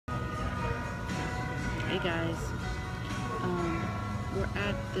Hey guys, we're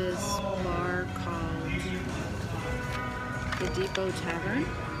at this bar called the Depot Tavern,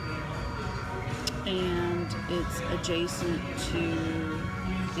 and it's adjacent to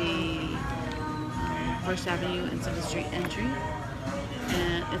the First Avenue and 7th Street entry,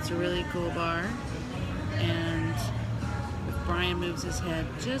 and it's a really cool bar. And if Brian moves his head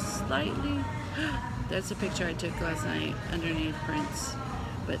just slightly, that's a picture I took last night underneath Prince.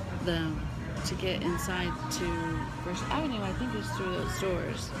 But to get inside to First Avenue, I think it's through those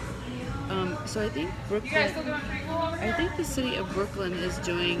doors. So I think Brooklyn, I think the city of Brooklyn is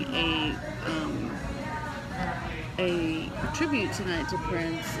doing a tribute tonight to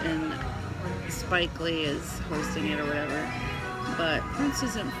Prince, and Spike Lee is hosting it or whatever. But Prince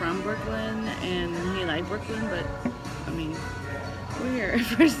isn't from Brooklyn, and he liked Brooklyn, but I mean, we're here at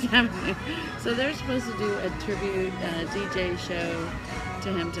First Avenue. So they're supposed to do a tribute DJ show to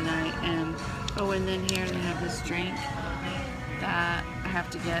him tonight, and and then here they have this drink that I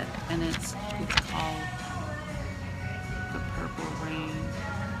have to get, and it's called the Purple Rain.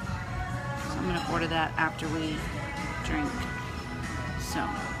 So I'm gonna order that after we drink. So,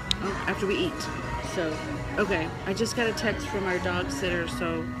 after we eat. So, okay, I just got a text from our dog sitter,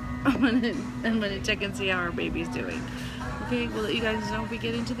 so I'm gonna check and see how our baby's doing. Okay, we'll let you guys know if we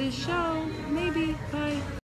get into this show. Maybe. Bye.